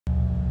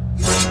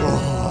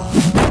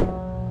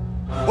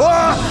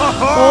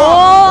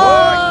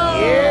Oh,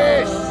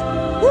 yes.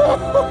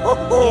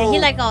 Yeah, he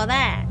like all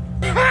that.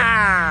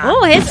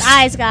 Oh, his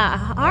eyes got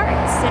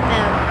hearts in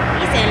them.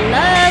 He's in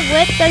love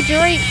with the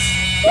drinks.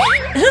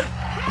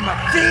 My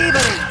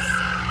favorites.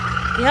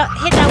 Yep,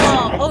 hit that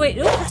wall. Oh wait,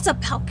 ooh, that's a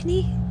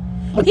balcony.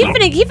 He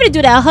finna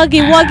do that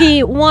huggy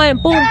wuggy one.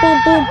 Boom,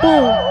 boom, boom,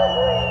 boom.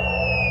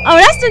 Oh,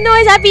 that's the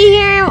noise I be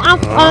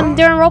hearing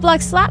during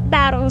Roblox slap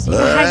battles, you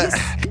guys.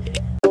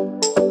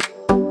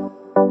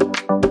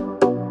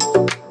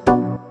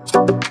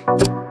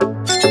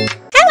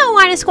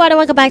 Squad, and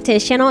welcome back to the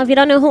channel. If you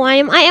don't know who I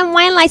am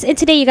WineLights, and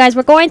today, you guys,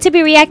 we're going to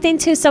be reacting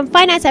to some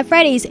Five Nights at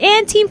Freddy's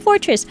and Team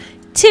Fortress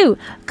 2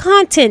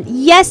 content.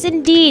 Yes,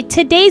 indeed.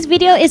 Today's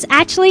video is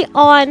actually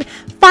on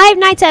Five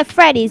Nights at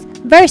Freddy's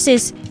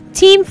versus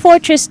Team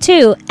Fortress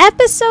 2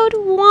 episode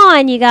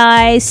 1, you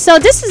guys. So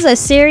this is a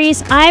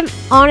series. I'm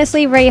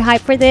honestly very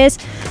hyped for this.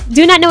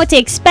 Do not know what to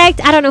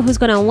expect. I don't know who's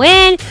gonna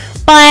win,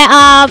 but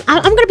I'm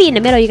gonna be in the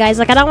middle, you guys.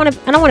 Like I don't want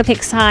to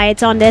pick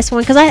sides on this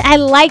one because I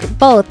like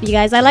both, you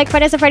guys. I like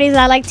Five Nights at Freddy's and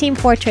I like Team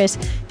Fortress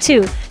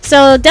 2.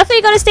 So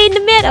definitely gonna stay in the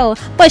middle.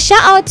 But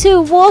shout out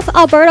to Wolf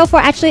Alberto for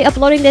actually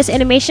uploading this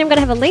animation. I'm gonna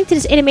have a link to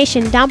this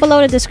animation down below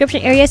in the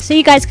description area so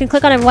you guys can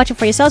click on it and watch it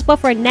for yourselves. But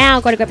for now,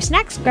 go to grab your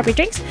snacks, grab your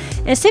drinks,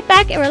 and sit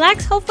back and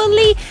relax.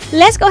 Hopefully,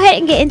 let's go ahead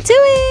and get into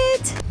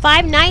it.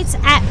 Five Nights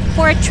at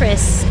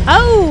Fortress.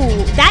 Oh,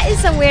 that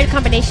is a weird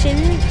combination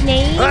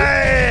name.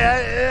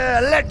 Hey,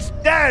 let's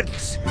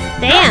dance.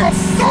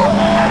 Dance.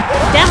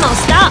 Demo,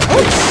 stop.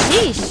 Oh,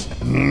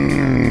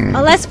 sheesh.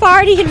 Oh, let's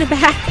party in the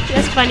back.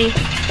 That's funny.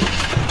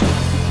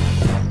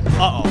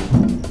 Uh-oh.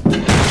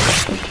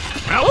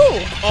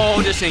 Ooh.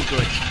 Oh, this ain't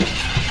good.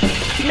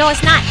 No,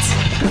 it's not.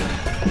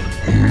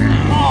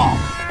 Oh,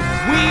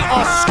 we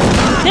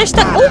are They're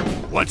stuck. Oh.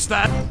 What's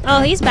that?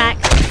 Oh, he's back.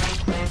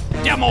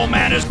 Demo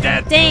man is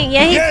dead. Dang,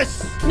 yeah,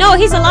 Yes. No,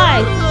 he's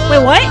alive.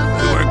 Wait, what?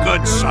 We're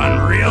good,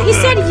 son. Real He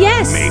good. said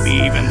yes. Maybe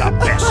even the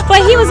best.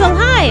 But he was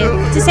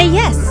alive to say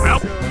yes. Well,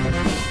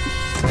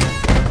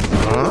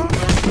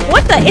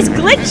 What the? It's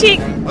glitching.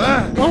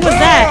 What was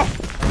that?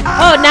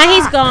 Oh, now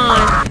he's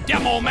gone.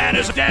 Demo man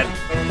is dead.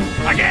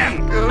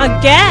 Again.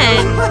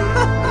 Again?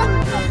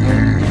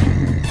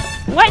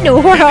 What in the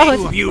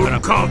world? You gonna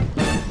come?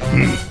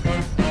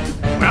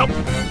 Well,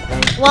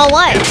 Well,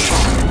 what?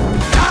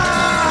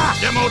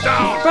 demo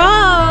down.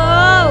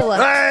 Bro!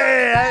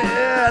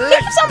 Hey,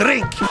 Let's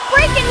drink.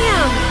 Breaking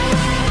him!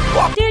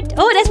 Dude,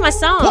 oh, that's my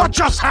song. What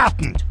just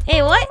happened?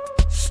 Hey, what?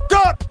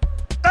 Stop.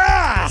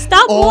 Ah.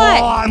 Stop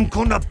what? Oh, I'm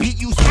gonna beat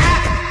you.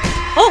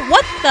 Oh,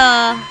 what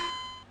the?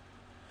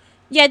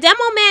 Yeah,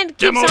 Demo Man keeps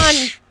Demo. on.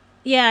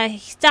 Yeah,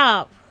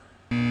 stop.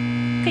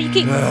 Can you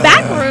keep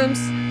back rooms?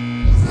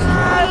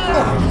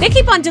 They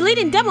keep on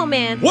deleting Demo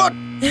Man. What?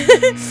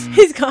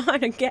 He's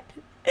gone again.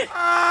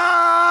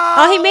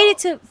 Oh, he made it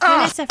to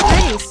Five Nights at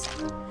Freddy's.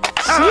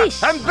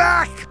 Sheesh. I'm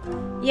back.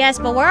 Yes,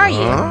 but where are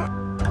you?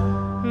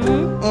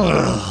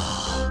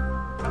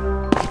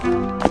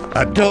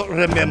 I don't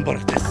remember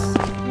this.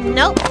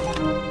 Nope.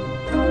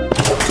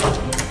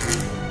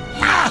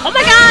 Oh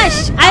my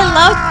gosh! I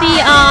love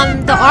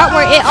the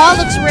artwork. It all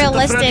looks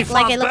realistic,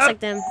 like it looks like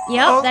them.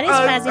 Yep, that is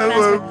Fazzy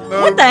Fazzy.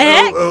 What the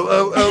heck?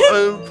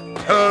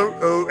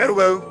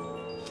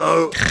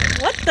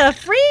 What the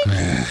freak?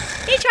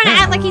 He's trying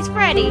to act like he's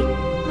Freddy.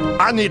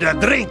 I need a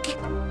drink.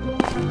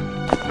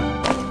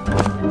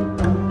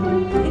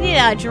 You need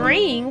a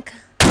drink.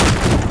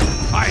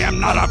 I am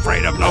not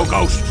afraid of no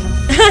ghost.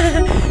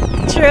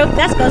 True,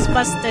 that's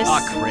Ghostbusters. Aw,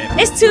 crap.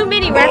 It's too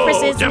many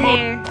references in Demo.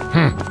 here.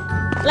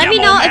 Let me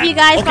Demo know man. if you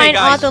guys Okay, find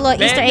all guys, the little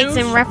bad Easter eggs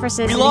news. and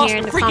references We in lost here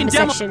in the freaking comment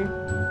demo.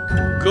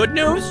 section. Good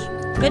news?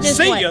 Good news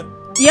See what? ya.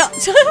 Yep.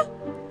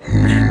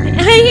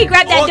 He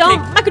grabbed that Okay.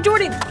 dome. Michael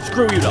Jordan.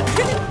 Screw you, though.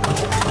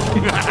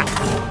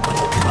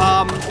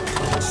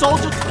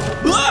 Soldier.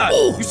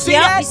 Ugh, you see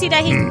Yep, that? you see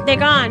that? They're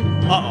gone.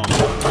 Uh-oh.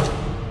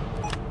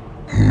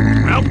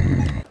 Well,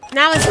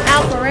 Now it's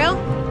out for real.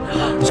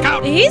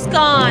 Scout. He's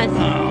gone.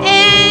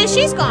 And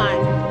she's gone.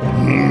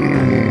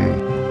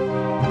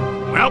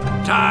 Well,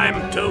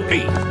 time to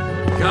eat.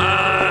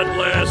 God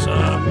bless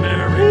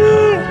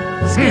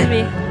America. Excuse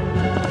me.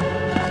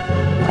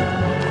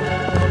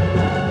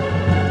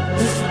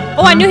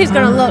 Oh, I knew he was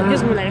gonna look. He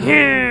was gonna be like,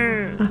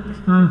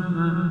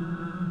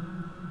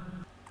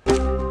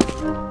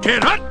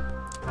 Kid Hut.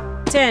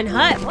 Tin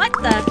Hut. What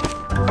the?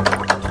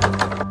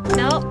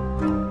 Nope.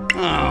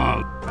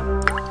 Oh,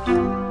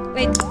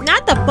 Wait,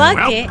 not the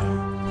bucket.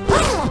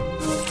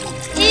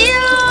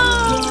 Ew!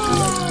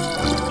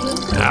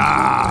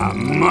 ah,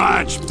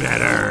 much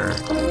better.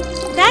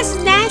 That's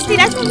nasty.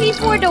 That's what we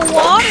poured the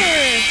water.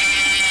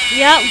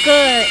 Yep,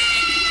 good.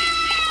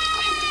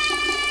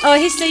 Oh,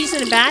 he's still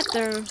using the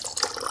bathroom.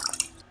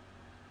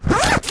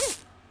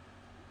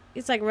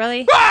 It's like,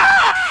 really?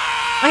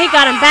 Oh, he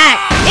got him back.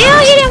 Ew,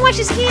 he didn't wash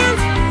his hands.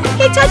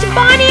 He touched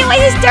Bonnie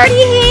with his dirty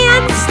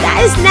hands. That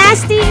is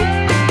nasty.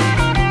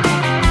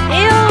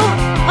 Ew.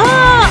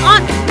 Oh,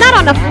 not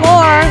on the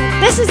floor.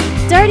 This is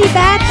dirty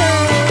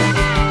bathroom.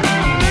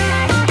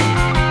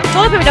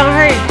 toilet paper don't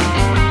hurt.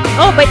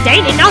 Oh, but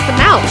dang, it knocked him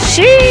out.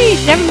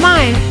 Sheesh, never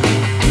mind.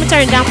 I'm gonna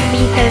turn it down for me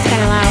because it's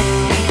kind of loud.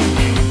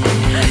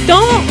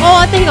 Don't. Oh,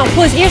 I think he's gonna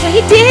pull his ears.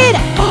 He did.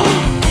 Oh,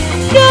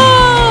 no.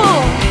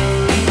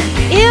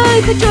 Ew,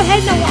 you put your head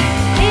in the water.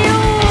 Ew.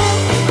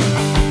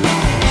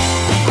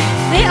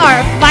 They are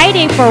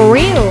fighting for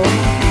real.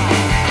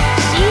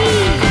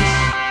 Sheesh.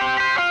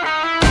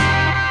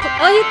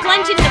 Oh, he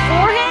plunged in the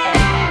forehead?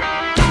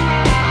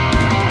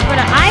 Or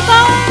the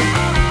eyeball?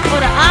 Or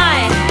the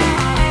eye?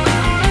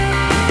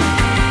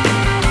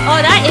 Oh,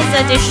 that is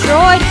a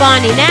destroyed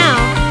Bonnie now.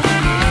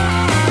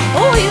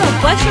 Oh, you gonna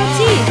bust your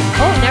teeth.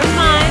 Oh, never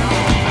mind.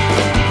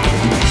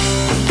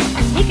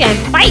 He can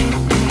fight.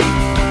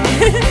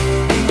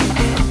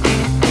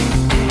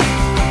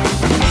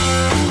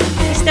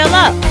 He's still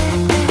up.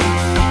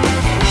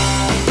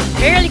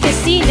 Barely can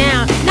see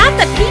now. Not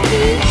the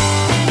pee-pee.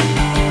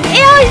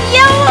 Ew,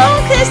 yellow,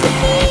 cause the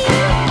pee.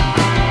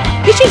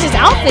 He changed his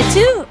outfit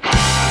too.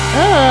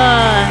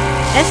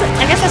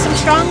 I guess that's some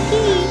strong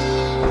pee.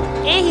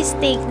 And he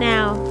stink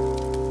now.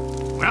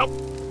 Well,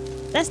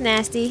 that's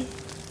nasty.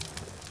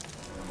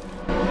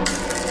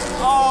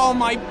 Oh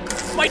my!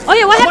 Oh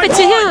yeah, what happened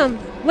to him?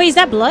 Wait, is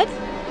that blood?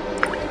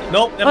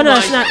 Nope. Never Oh no,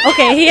 mind. it's not.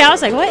 Okay, yeah, I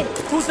was like, what?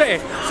 Who's there?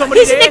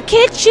 Somebody He's there? in the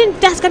kitchen.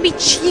 That's gonna be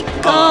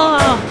Chica.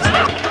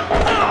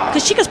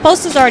 Cause Chica's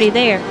poster's already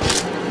there.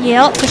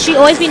 Yep, cause she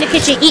always be in the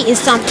kitchen eating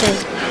something.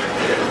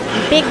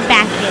 Big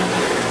vacuum.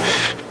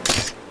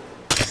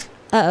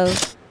 Uh-oh.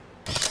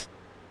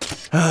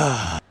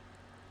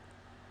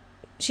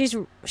 She's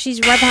right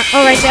behind.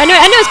 Oh, right there. I know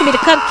it's gonna be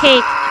the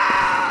cupcake.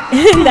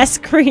 That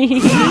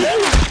scream.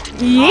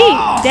 Yeet,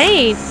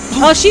 dang.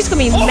 Oh, she's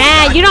gonna be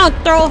mad. You don't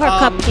throw her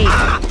cupcake.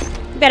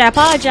 You better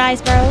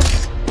apologize, bro, or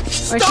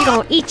she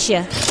gonna eat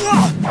you.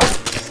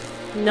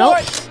 Nope.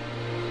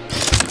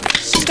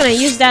 She's gonna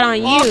use that on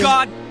you. Oh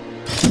God.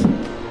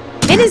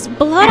 And there's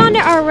blood on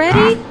there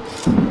already?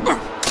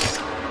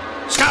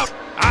 Scout,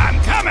 I'm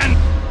coming.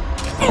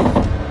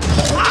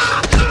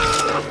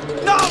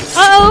 No.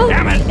 Uh-oh.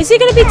 Damn it. Is he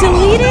gonna be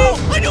deleted?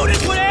 I knew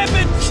this would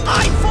happen.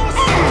 I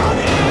foresaw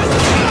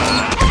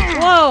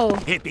Whoa.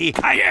 Hippie.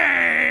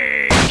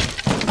 Yay!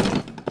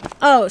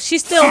 Oh,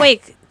 she's still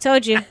awake.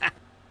 Told you.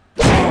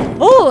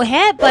 Oh,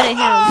 headbutted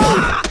him.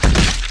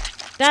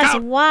 That's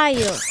Scout.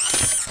 wild.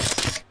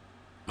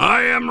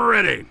 I am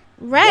ready.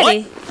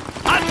 Ready?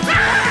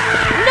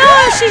 No,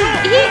 he's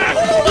using him.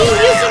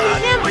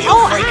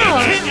 Oh, ow.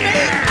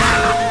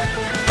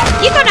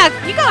 You're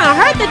gonna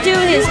hurt the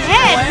dude. His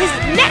head, his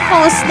neck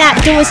gonna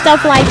snap doing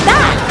stuff like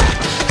that.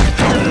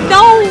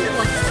 No.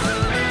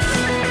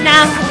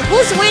 Now,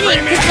 who's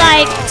winning? Cause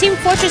like Team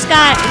Fortress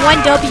got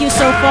 1 W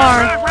so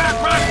far.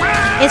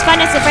 Is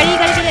Finance and Freddy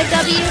gonna get a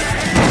W?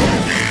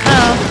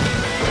 Oh,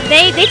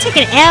 they took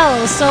an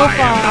L so I am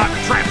far. not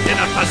trapped in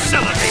a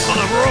facility full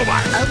of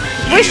robots.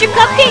 Where's your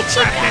cupcake,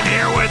 Trapped Chica? in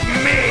here with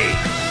me.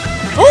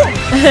 Oh,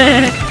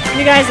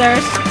 you guys are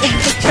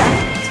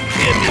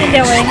trapped in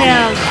there with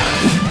him.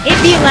 It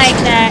be like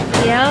that,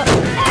 yep.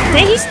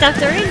 Then he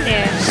stuffed her in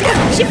there.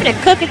 She finna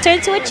cook and turn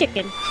into a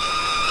chicken.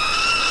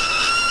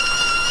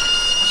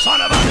 Son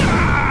of a...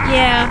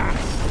 Yeah.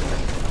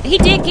 He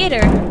did get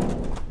her.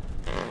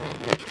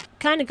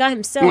 Kinda got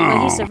himself,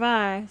 but he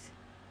survived.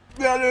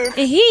 And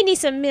he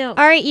needs some milk.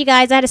 Alright, you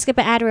guys, I had to skip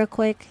an ad real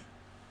quick.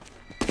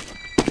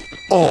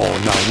 Oh,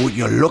 now would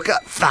you look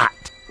at that?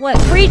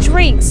 What? Free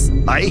drinks.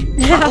 Aye,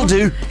 that'll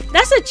do.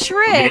 That's a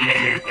trick.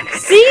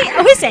 See?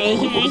 We say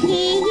hee hee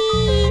hee.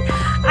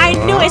 I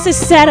knew it's a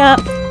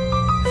setup.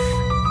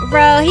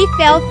 Bro, he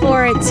fell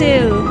for it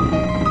too.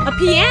 A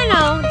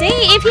piano?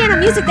 Dang, and piano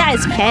music, that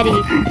is petty.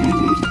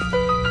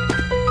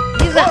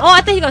 He's like, oh,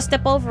 I thought he was gonna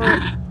step over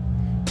it.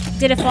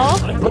 Did it fall?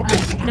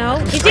 No,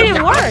 it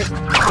didn't work.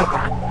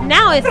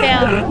 Now it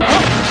fell. Oh.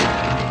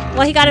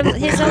 Well, he got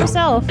his own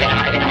self.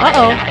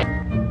 Uh-oh.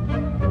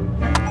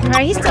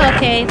 Alright, he's still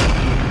okay.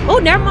 Oh,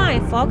 never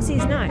mind.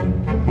 Foxy's not.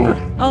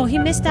 Oh, he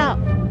missed out.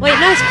 Wait,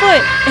 no, his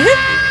foot.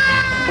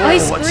 Oh, he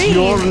What's screamed.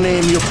 your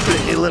name, you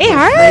pretty little It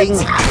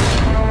hurts. thing?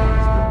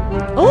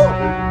 Oh,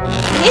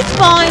 he's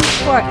falling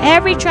for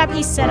every trap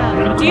he set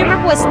up. Do you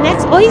remember what's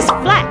next? Oh, he's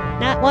flat.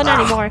 Not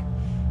anymore.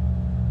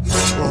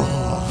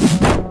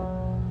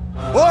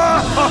 Oh,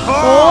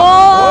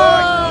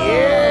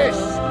 yes.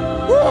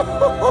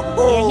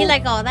 yeah, he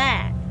like all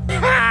that.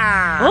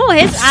 Oh,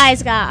 his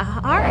eyes got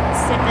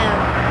hearts in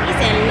them. He's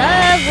in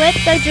love with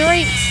the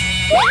drinks.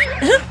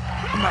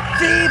 My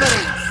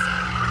favorite.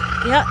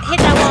 Yep, hit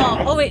that wall.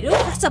 Oh wait, ooh,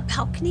 that's a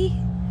balcony.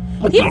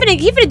 He finna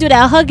do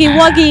that huggy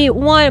wuggy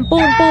one,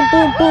 boom, boom,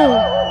 boom,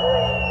 boom.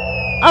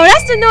 Oh,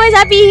 that's the noise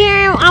I be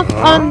hearing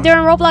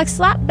during Roblox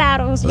slap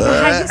battles.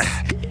 Guys.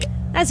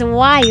 That's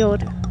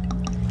wild.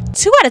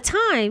 2 at a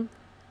time.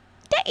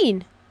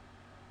 Dang.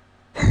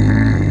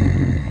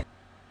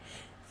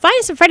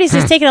 Finance and Freddy's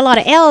is taking a lot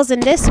of L's in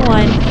this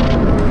one.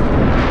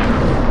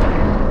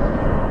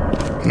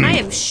 I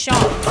am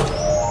shocked.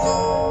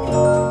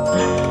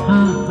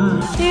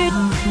 Dude.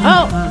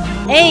 Oh.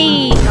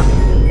 Hey.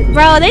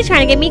 Bro, they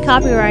trying to get me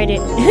copyrighted.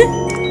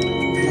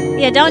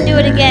 Yeah, don't do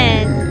it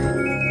again.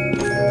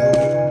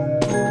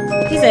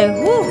 said,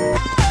 whoo.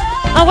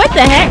 Oh, what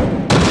the heck?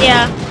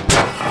 Yeah.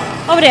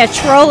 Over there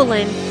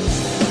trolling.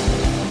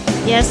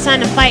 Yeah, it's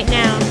time to fight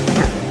now.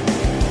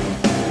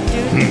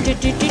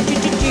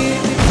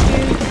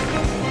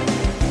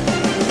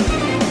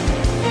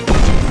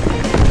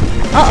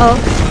 Uh-oh.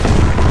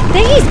 I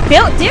think he's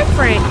built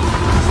different.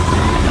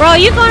 Bro,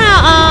 you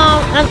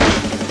gonna,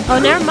 oh,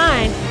 never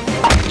mind.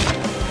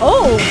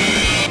 Oh.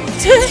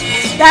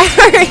 That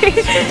hurt.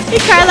 He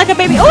cried like a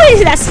baby. Oh,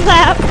 that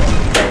slap.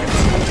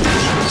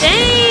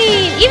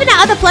 Dang. Even the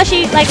other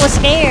plushie, like, was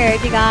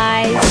scared, you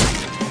guys.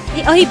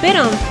 He bit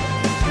him.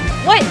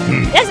 What?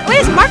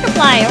 Where's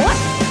Markiplier? What?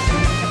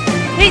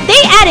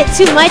 They added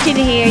too much in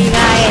here, you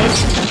guys.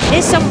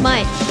 There's so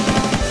much.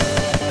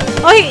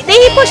 Oh, he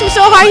pushed him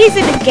so hard, he's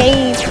in the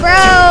game.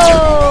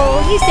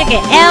 Bro, he's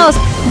taking L's.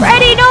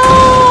 Freddy, no!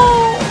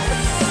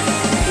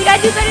 You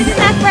gotta do better than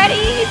that,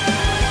 Freddy.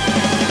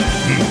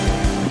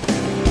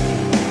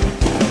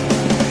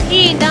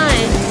 He ain't done.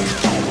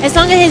 As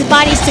long as his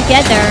body's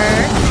together.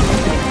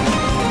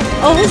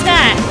 Oh, who's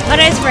that? Oh,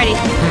 that's Freddy.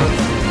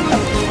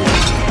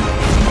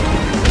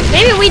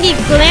 Maybe we need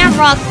Glam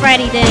Rock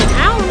Freddy then.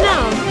 I don't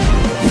know.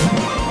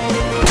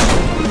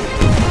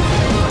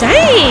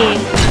 Dang.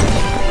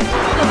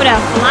 Over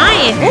there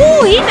flying.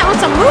 Ooh, he knows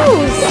some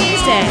moves. He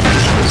said.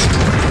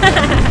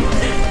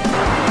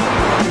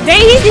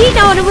 Dang, he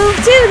know the move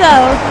too,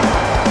 though.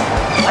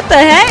 What the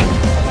heck?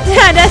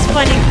 That's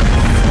funny.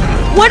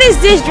 What is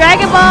this,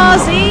 Dragon Ball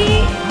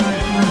Z?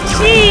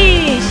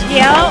 Sheesh,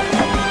 yo.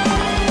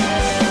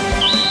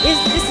 This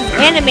is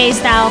anime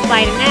style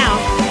fighting now.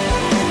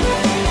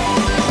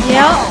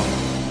 Yo.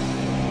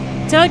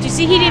 Told you,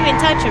 see, he didn't even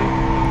touch him.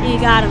 You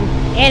got him.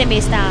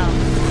 Anime style.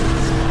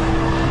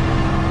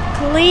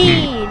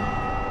 Clean.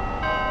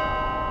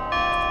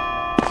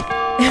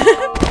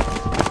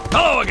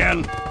 Hello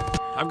again.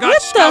 I've got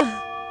What stuff.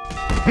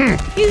 the?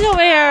 He's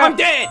over here. I'm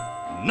dead.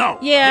 No.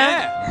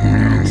 Yeah.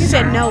 He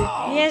said no.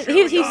 Yeah,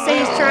 he said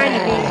he's trying to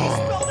be.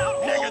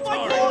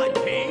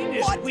 Pain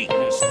is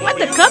weakness. What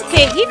the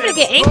cupcake? He finna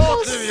get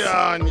ankles? You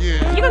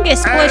gonna get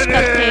squished,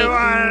 cupcake.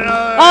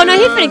 Oh no,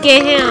 he finna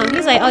get him.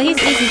 He's like, oh, he's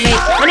easy mate.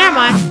 Oh, never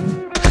mind.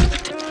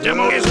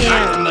 Demo is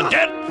back from the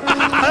dead.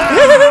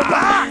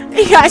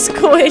 He got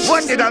squished.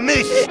 What did I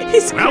miss?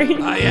 He's Well,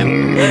 screaming. I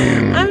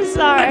am. I'm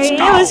sorry. It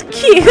go. was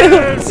cute.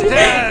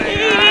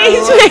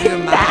 He's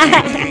with that.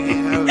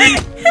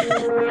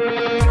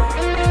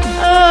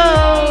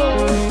 Oh.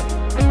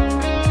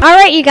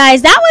 Alright, you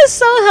guys, that was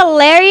so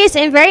hilarious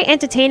and very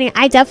entertaining.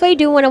 I definitely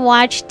do want to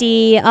watch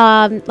the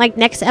like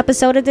next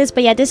episode of this,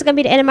 but yeah, this is gonna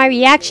be the end of my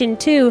reaction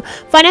to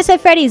Five Nights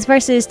at Freddy's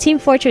versus Team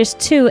Fortress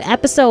 2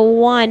 episode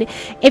 1.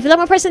 If you love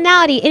my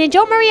personality and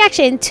enjoy my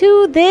reaction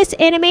to this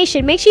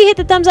animation, make sure you hit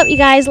the thumbs up, you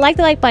guys. Like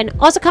the like button.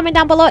 Also comment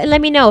down below and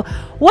let me know,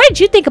 what did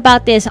you think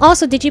about this?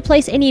 Also, did you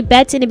place any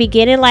bets in the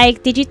beginning?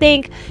 Like, did you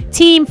think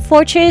Team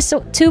Fortress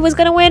 2 was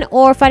gonna win,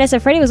 or Five Nights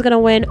at Freddy was gonna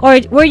win, or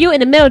were you in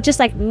the middle just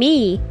like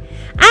me?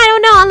 I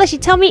don't know unless you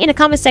tell me in the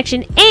comment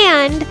section.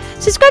 And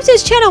subscribe to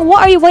this channel.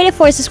 What are you waiting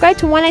for? Subscribe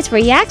to WineLights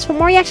Reacts for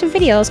more reaction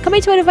videos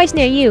coming to a device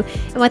near you.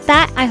 And with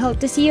that, I hope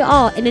to see you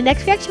all in the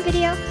next reaction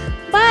video.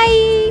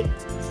 Bye!